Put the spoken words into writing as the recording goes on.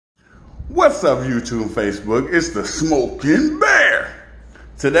What's up, YouTube and Facebook? It's the Smoking Bear.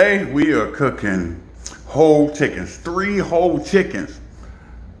 Today we are cooking whole chickens, 3 whole chickens,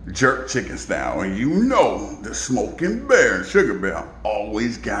 jerk chicken style. And you know the Smoking Bear and Sugar Bear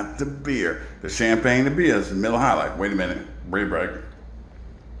always got the beer. The champagne, the beer is the middle highlight. Wait a minute, break.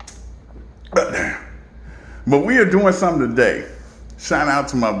 But we are doing something today. Shout out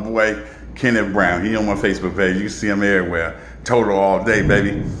to my boy Kenneth Brown. He on my Facebook page. You see him everywhere. Total all day,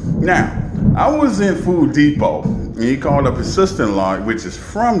 baby. Now, I was in Food Depot, and he called up his sister-in-law, which is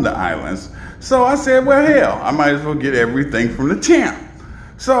from the islands. So I said, well, hell, I might as well get everything from the champ.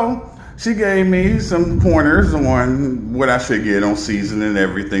 So she gave me some pointers on what I should get on seasoning and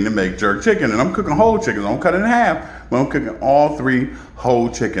everything to make jerk chicken. And I'm cooking whole chickens. I don't cut it in half, but I'm cooking all 3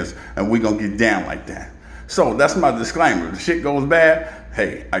 whole chickens, and we're going to get down like that. So that's my disclaimer. If the shit goes bad,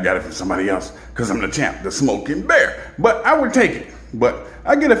 hey, I got it from somebody else because I'm the champ, the Smoking Bear. But I would take it. But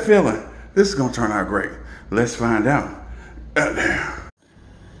I get a feeling this is going to turn out great. Let's find out. All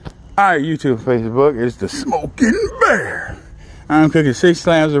right, YouTube, Facebook, it's the Smoking Bear. I'm cooking 6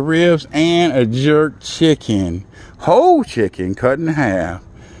 slabs of ribs and a jerk chicken. Whole chicken cut in half.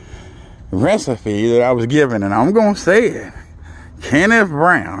 Recipe that I was given, and I'm going to say it. Kenneth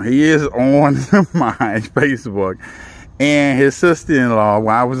Brown, he is on my Facebook. And his sister-in-law,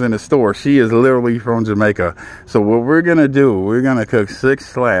 while I was in the store, she is literally from Jamaica. So what we're going to do, we're going to cook 6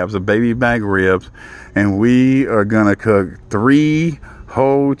 slabs of baby back ribs. And we are going to cook 3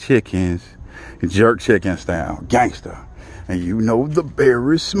 whole chickens, jerk chicken style, gangster. And you know the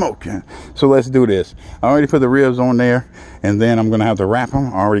bear is smoking. So let's do this. I already put the ribs on there. And then I'm going to have to wrap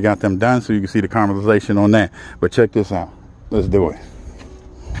them. I already got them done so you can see the caramelization on that. But check this out. Let's do it.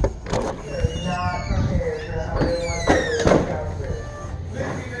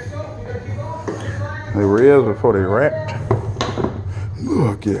 The ribs before they wrapped.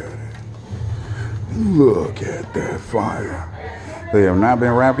 Look at it. Look at that fire. They have not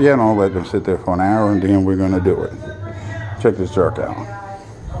been wrapped yet. I'll let them sit there for an hour and then we're going to do it. Check this jerk out.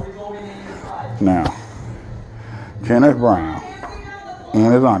 Now, Kenneth Brown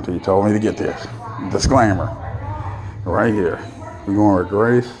and his auntie told me to get this. Disclaimer. Right here. We're going with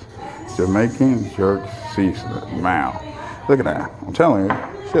Grace Jamaican jerk seasoning. Wow. Look at that. I'm telling you.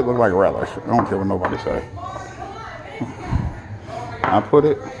 Shit look like relish. I don't care what nobody say. I put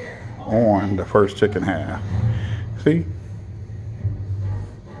it on the first chicken half. See?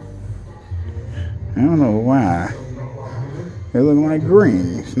 I don't know why. They look like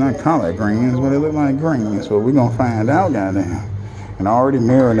greens. Not collard greens, but they look like greens. So we're going to find out, goddamn. And I already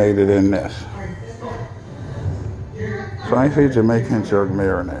marinated in this. Spicy Jamaican jerk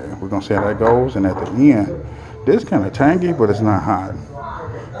marinade. We're going to see how that goes. And at the end, this kind of tangy, but it's not hot.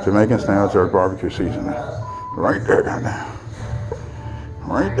 Jamaican style jerk barbecue seasoning. Right there, goddamn.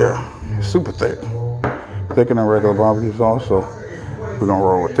 Right there. Super thick. Thicker than regular barbecue sauce. So we're going to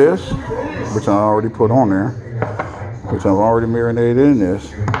roll with this, which I already put on there, which I've already marinated in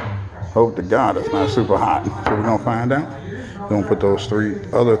this. Hope to God it's not super hot. So we're going to find out. We're going to put those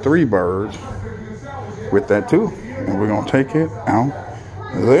other 3 birds with that too. And we're going to take it out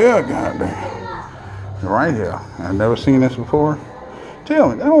there, goddamn. Right here. I've never seen this before. Tell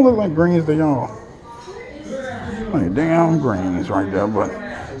me, that don't look like greens to y'all. Like damn greens right there, but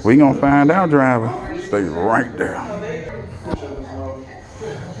we gonna find out, driver. Stay right there.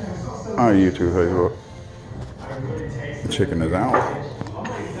 Alright, YouTube, Facebook. The chicken is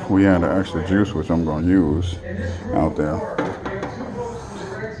out. We had the extra juice, which I'm gonna use out there.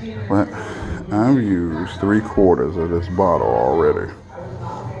 But I've used 3/4 of this bottle already.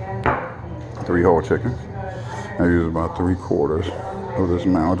 3 whole chickens. I used about 3/4 of this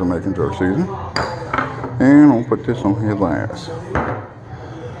mild Jamaican jerk season. And I'll put this on here last.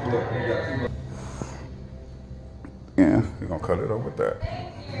 Yeah, we're gonna cut it up with that.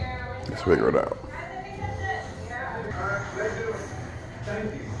 Let's figure it out.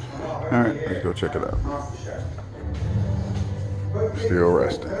 Alright, let's go check it out. Still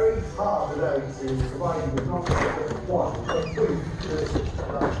resting.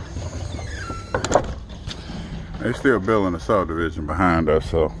 They're still building a subdivision behind us,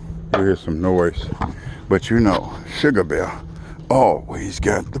 so we hear some noise. But you know, Sugar Bear always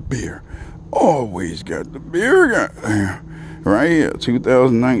got the beer. Always got the beer, goddamn. Right here,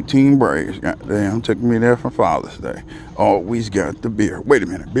 2019 Braves, goddamn. Took me there for Father's Day. Always got the beer. Wait a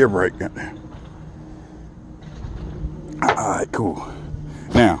minute, beer break, goddamn. Alright, cool.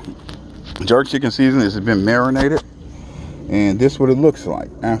 Now, jerk chicken season has been marinated. And this is what it looks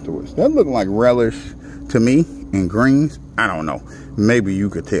like afterwards. That look like relish to me. And greens, I don't know. Maybe you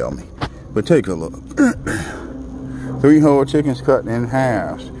could tell me. But take a look. 3 whole chickens cut in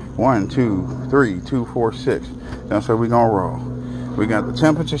halves. 1, 2, 3, 2, 4, 6. That's how we gonna roll. We got the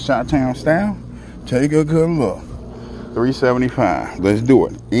temperature, Shot-Town style. Take a good look. 375. Let's do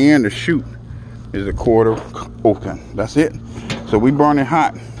it. And the chute is a quarter open. That's it. So we burning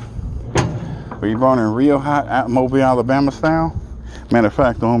hot. We burning real hot at Mobile, Alabama style. Matter of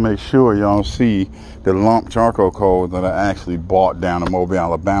fact, I'm gonna make sure y'all see the lump charcoal coal that I actually bought down in Mobile,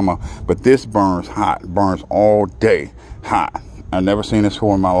 Alabama. But this burns hot, burns all day hot. I've never seen this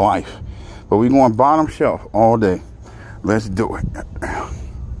before in my life. But we going bottom shelf all day. Let's do it.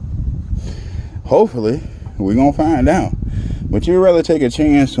 Hopefully, we're gonna find out. But you'd rather take a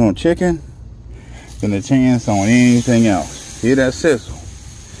chance on chicken than a chance on anything else. Hear that sizzle?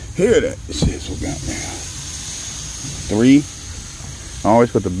 Hear that sizzle, goddamn. 3. I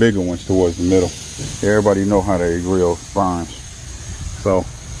always put the bigger ones towards the middle. Everybody know how they grill burns. So,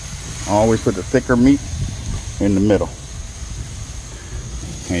 I always put the thicker meat in the middle.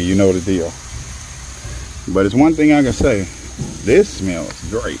 And you know the deal. But it's one thing I can say. This smells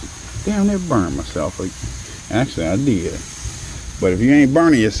great. Damn, it burned myself. Actually, I did. But if you ain't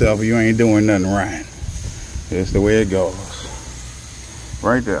burning yourself, you ain't doing nothing right. It's the way it goes.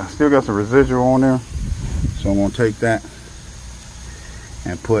 Right there. Still got some residual on there. So I'm going to take that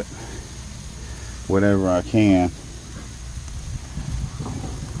and put whatever I can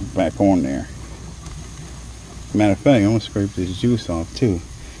back on there. Matter of fact, I'm going to scrape this juice off too.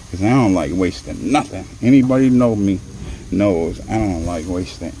 Because I don't like wasting nothing. Anybody know me knows I don't like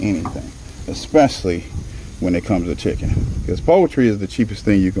wasting anything. Especially when it comes to chicken. Because poultry is the cheapest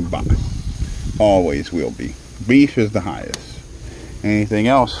thing you can buy. Always will be. Beef is the highest. Anything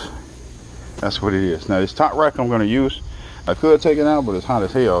else, that's what it is. Now this top rack I'm going to use, I could take it out, but it's hot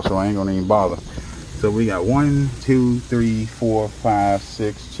as hell, so I ain't going to even bother. So we got 1, 2, 3, 4, 5,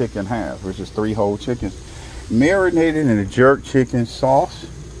 6 chicken halves, which is 3 whole chickens. Marinated in a jerk chicken sauce.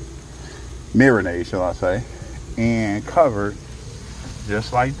 Marinade, shall I say. And covered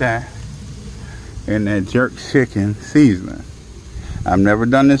just like that in that jerk chicken seasoning. I've never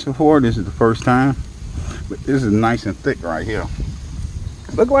done this before. This is the first time. But this is nice and thick right here.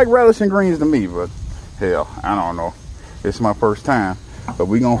 Look like relish and greens to me, but hell, I don't know. It's my first time, but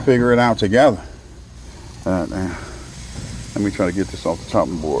we gonna figure it out together. Let me try to get this off the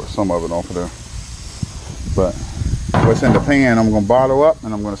chopping board. Some of it off of there. But what's in the pan, I'm gonna bottle up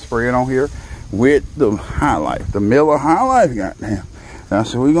and I'm gonna spray it on here with the High Life, the Miller High Life. Goddamn,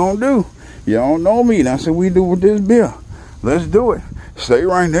 that's what we gonna do. Y'all know me. That's what we do with this beer. Let's do it. Stay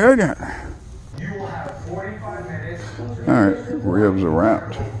right there, goddamn. Alright, ribs are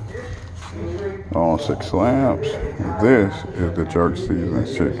wrapped. All 6 slabs. This is the jerk seasoning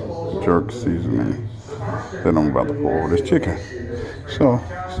chicken. Jerk seasoning that I'm about to pour over this chicken. So,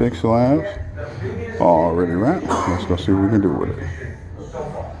 6 slabs. Already wrapped. Let's go see what we can do with it.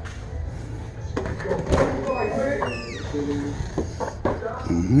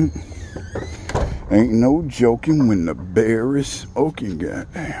 Ain't no joking when the bear is smoking,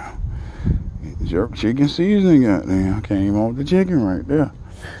 goddamn. Jerk chicken seasoning, goddamn. Came off the chicken right there.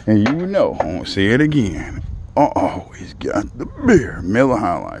 And you know, I won't say it again. Always got the beer. Miller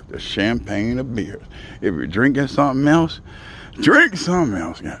High Life, the champagne of beers. If you're drinking something else, drink something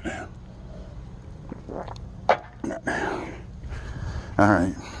else, goddamn.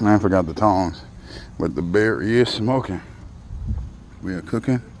 Alright, I forgot the tongs. But the bear is smoking. We are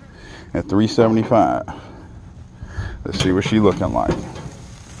cooking at 375. Let's see what she looking like.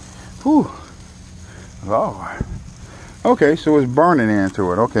 Whew. Lord. Okay, so it's burning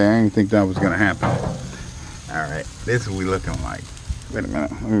into it. Okay, I didn't think that was gonna happen. Alright, this is what we looking like. Wait a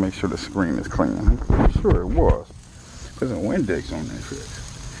minute, let me make sure the screen is clean. I'm pretty sure it was. There's a Windex on that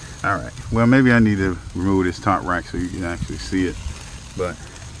shit. Alright, well maybe I need to remove this top rack so you can actually see it. But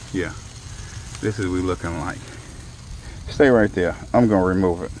yeah, this is what we looking like. Stay right there. I'm gonna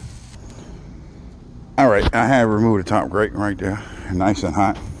remove it. Alright, I have removed the top rack right there. Nice and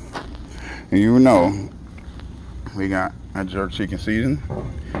hot. And you know, we got a jerk chicken season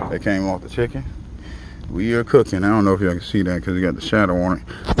that came off the chicken. We are cooking. I don't know if y'all can see that because it got the shadow on it.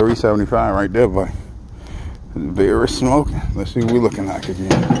 375 right there, but very smoking. Let's see what we're looking like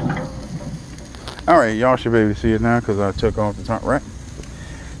again. Alright, y'all should be able to see it now because I took off the top rack.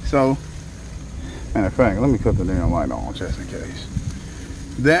 So, matter of fact, let me cut the damn light on just in case.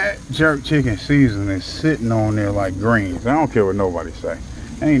 That jerk chicken season is sitting on there like greens. I don't care what nobody say.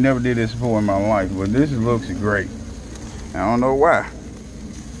 I ain't never did this before in my life, but this looks great. I don't know why.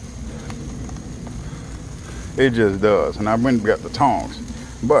 It just does. And I've got the tongs.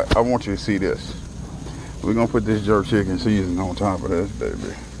 But I want you to see this. We're going to put this jerk chicken seasoning on top of this,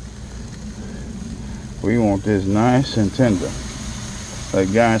 baby. We want this nice and tender.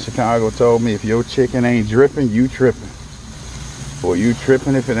 That guy in Chicago told me, if your chicken ain't dripping, you tripping. Or you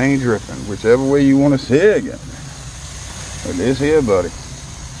tripping if it ain't dripping. Whichever way you want to say it. But this here, buddy.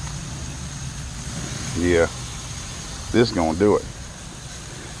 Yeah. This gonna do it.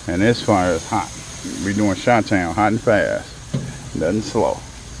 And this fire is hot. We doing Chi-Town, hot and fast. Nothing slow.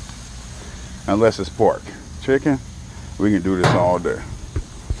 Unless it's pork. Chicken, we can do this all day.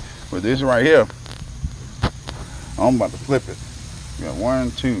 But this right here, I'm about to flip it. We got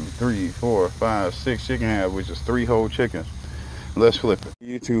 1, 2, 3, 4, 5, 6 chicken halves, which is 3 whole chickens. Let's flip it.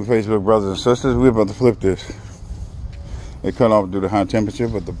 YouTube, Facebook brothers and sisters, we're about to flip this. It cut off due to high temperature,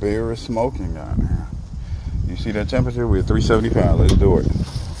 but the bear is smoking down there. You see that temperature? We're at 375. Let's do it.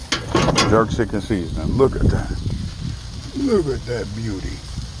 Jerk chicken seasoning. Look at that. Look at that beauty.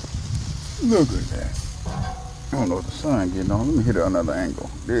 Look at that. I don't know if the sun getting on. Let me hit it another angle.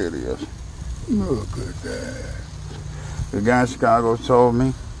 There it is. Look at that. The guy in Chicago told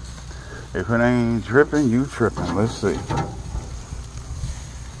me, if it ain't dripping, you tripping. Let's see.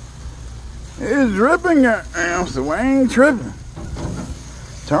 It's dripping, goddamn, so I ain't tripping.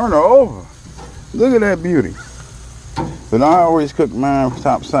 Turn her over. Look at that beauty. But I always cook mine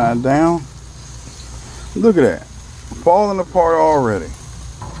top side down. Look at that. Falling apart already.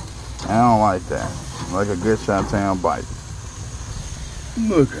 I don't like that. Like a good Chi-Town bite.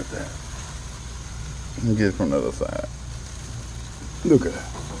 Look at that. Let me get it from the other side. Look at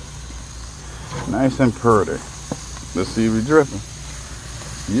that. Nice and pretty. Let's see if it's dripping.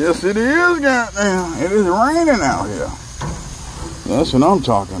 Yes, it is, goddamn. It is raining out here. That's what I'm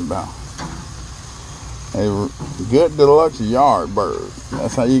talking about. A good deluxe yard bird.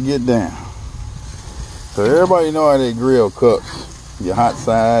 That's how you get down. So everybody know how they grill cooks. Your hot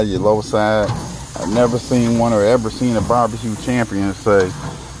side, your low side. I've never seen one or ever seen a barbecue champion say,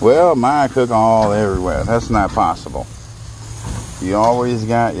 well, mine cook all everywhere. That's not possible. You always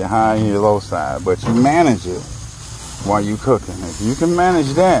got your high and your low side, but you manage it while you cooking. If you can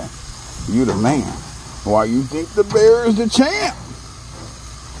manage that, you the man. Why you think the bear is the champ?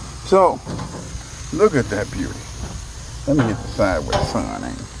 So, look at that beauty. Let me get the side where the sun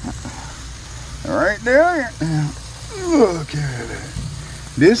ain't. Right there. Look at it.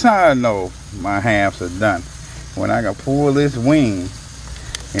 This how I know my halves are done. When I can pull this wing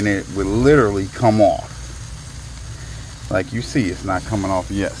and it would literally come off. Like you see, it's not coming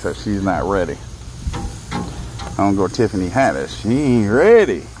off yet, so she's not ready. I don't go Tiffany Haddish. She ain't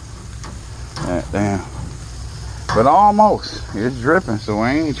ready. Damn. But almost. It's dripping, so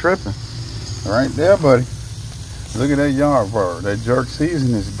I ain't tripping. Right there, buddy. Look at that yard bird. That jerk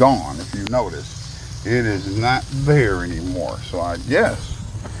season is gone, if you notice. It is not there anymore. So I guess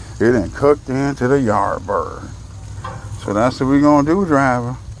it done cooked into the yard bird. So that's what we're going to do,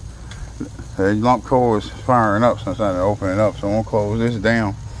 driver. That lump coal is firing up since I open it up. So I'm going to close this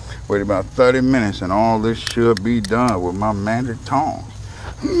down. Wait about 30 minutes and all this should be done with my magic tongs.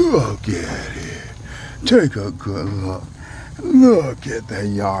 Look at it. Take a good look. Look at that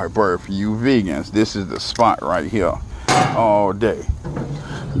yard bird for you vegans. This is the spot right here all day.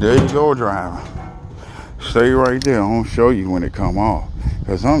 There you go, driver. Stay right there. I'm going to show you when it come off.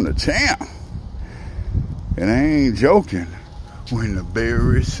 Because I'm the champ. And I ain't joking when the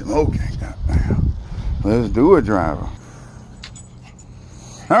bear is smoking. Let's do it, driver.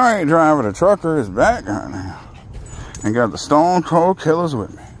 All right, driver, the trucker is back right now. And got the Stone Cold Killers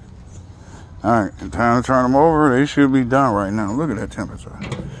with me. All right, time to turn them over. They should be done right now. Look at that temperature.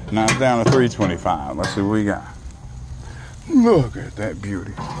 Now it's down to 325. Let's see what we got. Look at that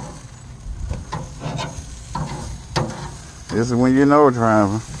beauty. This is when you know,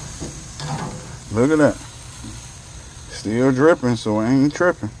 driver. Look at that. Still dripping, so I ain't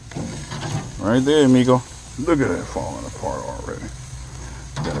tripping. Right there, amigo. Look at that falling apart already.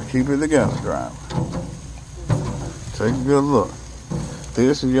 Gotta keep it together, driver. Take a good look.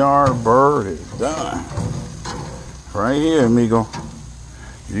 This yard bird is done. Right here, amigo.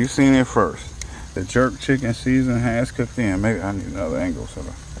 You seen it first. The jerk chicken season has cooked in. Maybe I need another angle so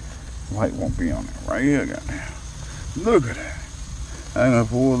the light won't be on it. Right here, goddamn. Look at that. I'm gonna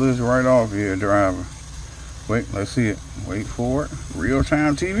pull this right off here, driver. Wait, let's see it. Wait for it. Real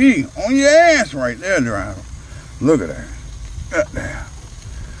time TV on your ass right there, driver. Look at that. Goddamn.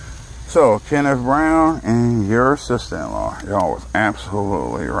 So, Kenneth Brown and your sister-in-law. Y'all was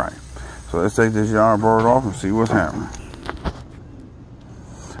absolutely right. So let's take this yard bird off and see what's happening.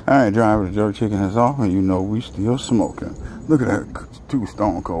 Alright, driver, the jerk chicken is off and you know we still smoking. Look at that 2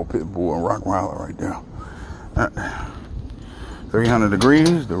 Stone Cold Pit Bull and Rottweiler right there. 300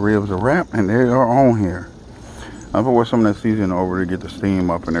 degrees, the ribs are wrapped and they are on here. I put some of that seasoning over to get the steam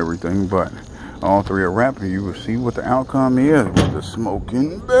up and everything, but all three are wrapped, you will see what the outcome is with the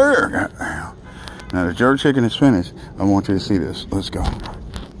Smoking Bear. Goddamn. Now the jerk chicken is finished. I want you to see this. Let's go.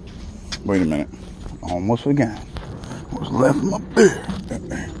 Wait a minute. Almost forgot. What's left of my beer?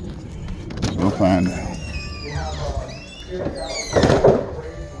 Let's go find out.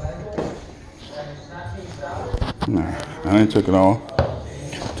 Nah, I didn't take it all.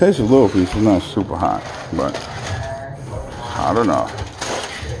 Tastes a little piece. It's not super hot, but hot enough.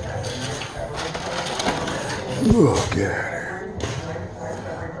 Look at it.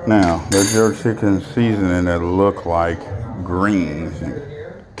 Now, the jerk chicken seasoning that look like greens and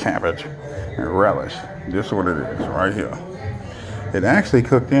cabbage and relish. This is what it is right here. It actually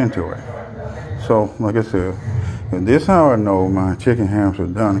cooked into it. So, like I said, this is how I know my chicken hams are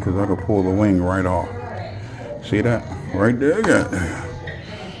done, because I can pull the wing right off. See that? Right there, goddamn.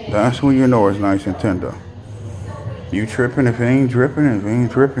 That's when you know it's nice and tender. You tripping if it ain't dripping. If it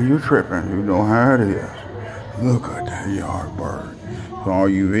ain't dripping, you tripping. You know how it is. Look at that yard bird. For all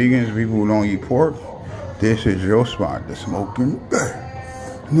you vegans, people who don't eat pork, this is your spot, the Smoking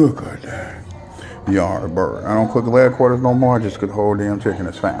Bear. Look at that yard bird. I don't cook leg quarters no more. I just cook the whole damn chicken.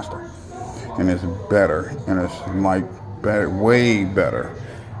 It's faster. And it's better. And it's like better, way better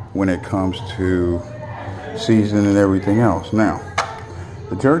when it comes to seasoning and everything else. Now,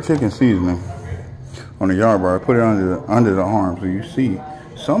 the jerk chicken seasoning on the yard bar, I put it under the arm, so you see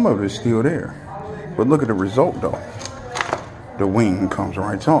some of it's still there. But look at the result though. The wing comes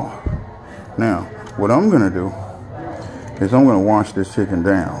right off. Now, what I'm gonna do is I'm gonna wash this chicken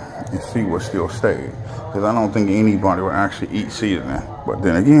down and see what still stayed. Because I don't think anybody would actually eat seasoning. But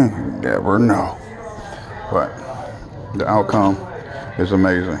then again, you never know. But the outcome is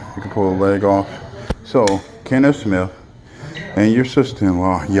amazing. You can pull the leg off. So, Kenneth Smith and your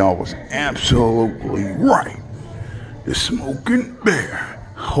sister-in-law, y'all was absolutely right. The Smoking Bear,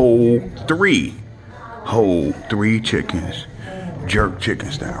 whole three chickens, jerk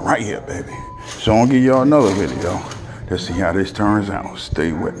chicken style, right here, baby. So I'm gonna give y'all another video to see how this turns out.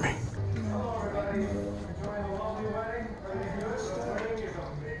 Stay with me.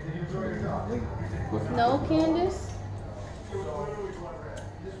 No, Candace?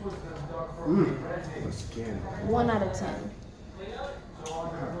 1 out of 10.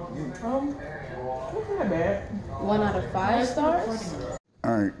 Not bad. 1 out of 5 stars?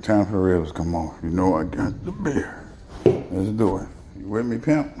 Alright, time for the ribs to come off. You know I got the beer. Let's do it. You with me,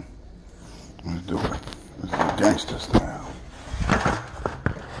 pimp? Let's do it. Let's do gangster style.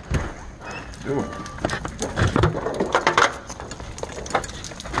 Do it.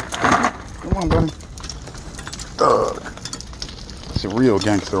 Come on, buddy. Thug. It's a real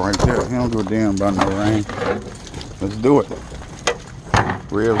gangster right there. He don't give a damn about no rain. Let's do it.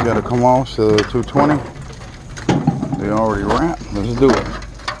 Ribs gotta come off, so 220. They already wrapped. Let's do it.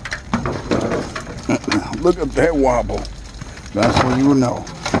 Look at that wobble. That's when you know.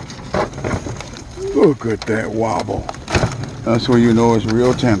 Look at that wobble. That's when you know it's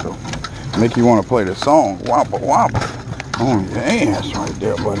real tender. Make you want to play the song. Wobble, wobble. On your ass right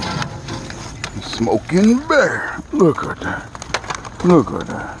there, buddy. Smoking Bear. Look at that. Look at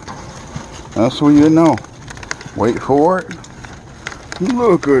that. That's when you know. Wait for it.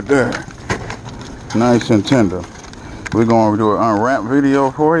 Look at that. Nice and tender. We're going to do an unwrap video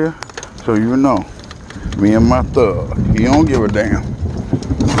for you, so you know. Me and my thug. He don't give a damn.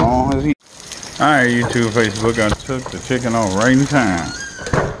 As long as he... Alright, YouTube, Facebook, I took the chicken off right in time.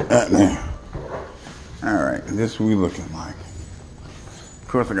 Alright, this is what we looking like. Of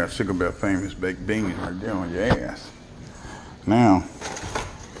course, I got Sugar Bear Famous baked beans right there on your ass. Now,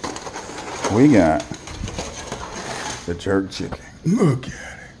 we got the jerk chicken. Look at it.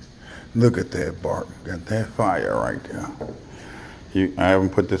 Look at that bark. Got that fire right there. I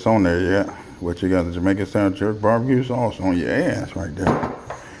haven't put this on there yet, but you got the Jamaican style jerk barbecue sauce on your ass right there.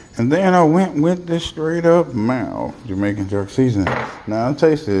 And then I went with this straight up mild Jamaican jerk seasoning. Now I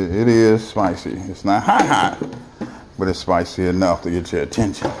tasted it. It is spicy. It's not hot, but it's spicy enough to get your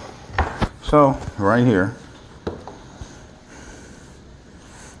attention. So right here,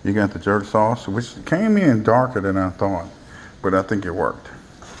 you got the jerk sauce, which came in darker than I thought, but I think it worked.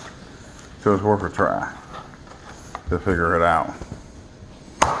 So it's worth a try to figure it out.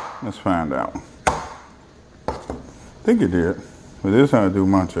 Let's find out. I think it did. But this is how I do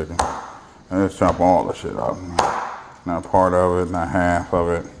my chicken. I just chop all the shit up. Not part of it, not half of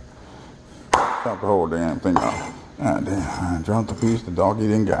it. Chop the whole damn thing up. God damn, I dropped the piece, the doggy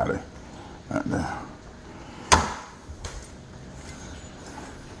didn't got it. God damn.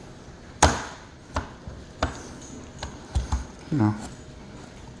 You know.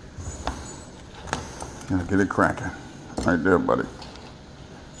 Gotta get it cracking. Right there, buddy.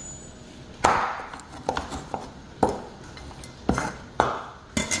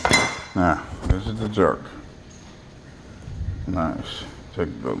 Now, this is the jerk. Nice. Take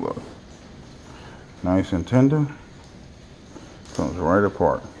a good look. Nice and tender. Comes right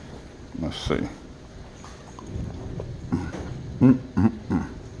apart. Let's see.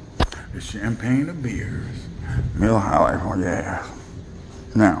 The champagne of beers. Miller High Life on your ass.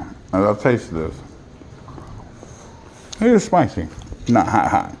 Now, as I taste this, it is spicy, not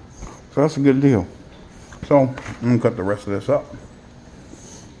hot. So that's a good deal. So I'm gonna cut the rest of this up.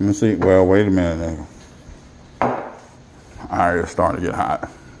 Let me see. Well, wait a minute. Alright, it's starting to get hot.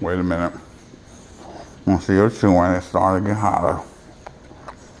 Wait a minute. Let's see what's doing. It's starting to get hotter.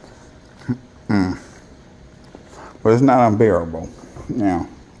 But it's not unbearable. Now,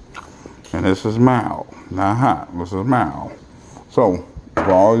 and this is mild, not hot. This is mild. So,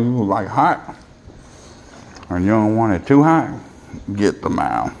 for all you who like hot, and you don't want it too hot, get the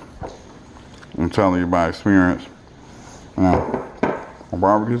mild. I'm telling you by experience. Now, my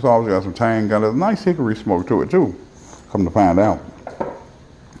barbecue sauce got some tang, got a nice hickory smoke to it too. Come to find out.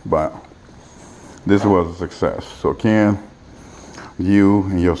 But this was a success. So Ken, you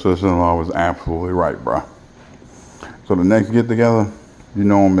and your sister-in-law was absolutely right, bro. So the next get together, you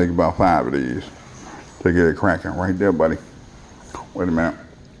know I'm gonna make about 5 of these to get it cracking right there, buddy. Wait a minute.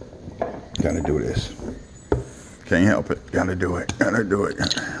 Gotta do this. Can't help it. Gotta do it. Gotta do it.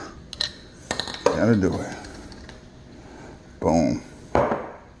 Gotta do it. Boom.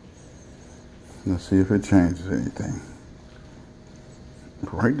 Let's see if it changes anything.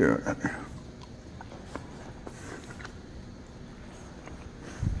 Right there. Yeah.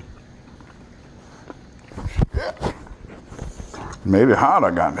 Made it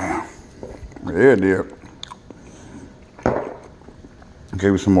hotter, goddamn. Yeah, it did.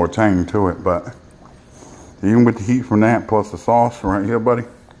 Gave it some more tang to it, but even with the heat from that plus the sauce right here, buddy,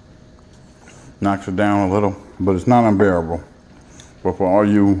 knocks it down a little, but it's not unbearable. But for all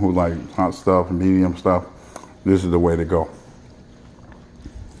you who like hot stuff, medium stuff, this is the way to go.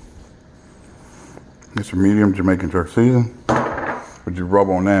 It's a medium Jamaican jerk season. But you rub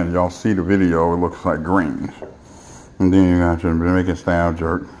on that and y'all see the video, it looks like greens. And then you got your Jamaican style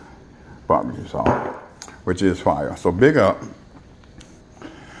jerk barbecue sauce, which is fire. So big up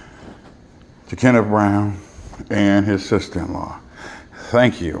to Kenneth Brown and his sister-in-law.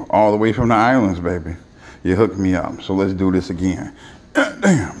 Thank you. All the way from the islands, baby. You hooked me up. So let's do this again.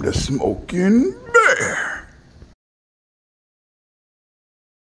 Damn, the smoking